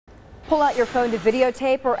Pull out your phone to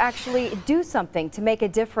videotape or actually do something to make a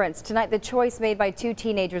difference. Tonight, the choice made by two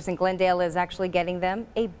teenagers in Glendale is actually getting them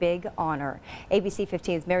a big honor. ABC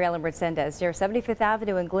 15's Mary Ellen Resendez near 75th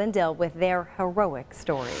Avenue in Glendale with their heroic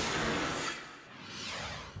story.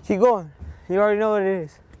 Keep going. You already know what it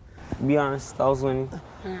is. Be honest, I was winning.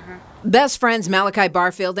 Best friends Malachi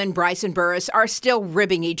Barfield and Bryson Burris are still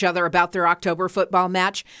ribbing each other about their October football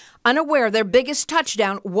match, unaware their biggest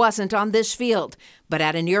touchdown wasn't on this field, but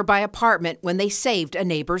at a nearby apartment when they saved a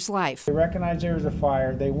neighbor's life. They recognized there was a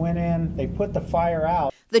fire. They went in, they put the fire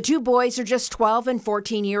out. The two boys are just 12 and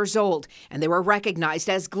 14 years old, and they were recognized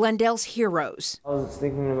as Glendale's heroes. I was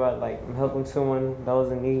thinking about helping someone that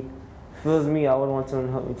was in need. If it was me, I would want someone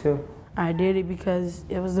to help me too. I did it because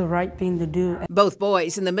it was the right thing to do. Both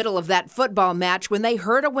boys in the middle of that football match when they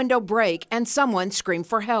heard a window break and someone screamed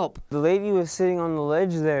for help. The lady was sitting on the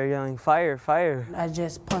ledge there yelling, "Fire, fire." I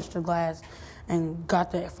just punched the glass and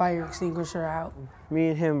got the fire extinguisher out. Me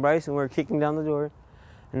and him, Bryson, were kicking down the door.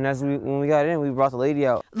 And when we got in, we brought the lady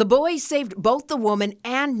out. The boys saved both the woman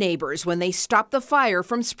and neighbors when they stopped the fire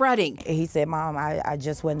from spreading. He said, "Mom, I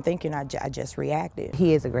just wasn't thinking, I just reacted."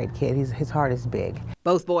 He is a great kid. His heart is big.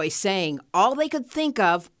 Both boys saying all they could think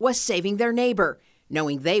of was saving their neighbor,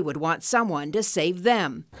 knowing they would want someone to save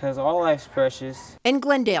them. Because all life's precious. In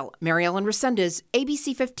Glendale, Mary Ellen Resendez,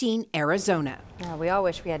 ABC 15, Arizona. Yeah, we all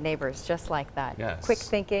wish we had neighbors just like that. Yes. Quick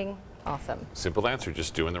thinking, awesome. Simple answer,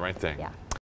 just doing the right thing. Yeah.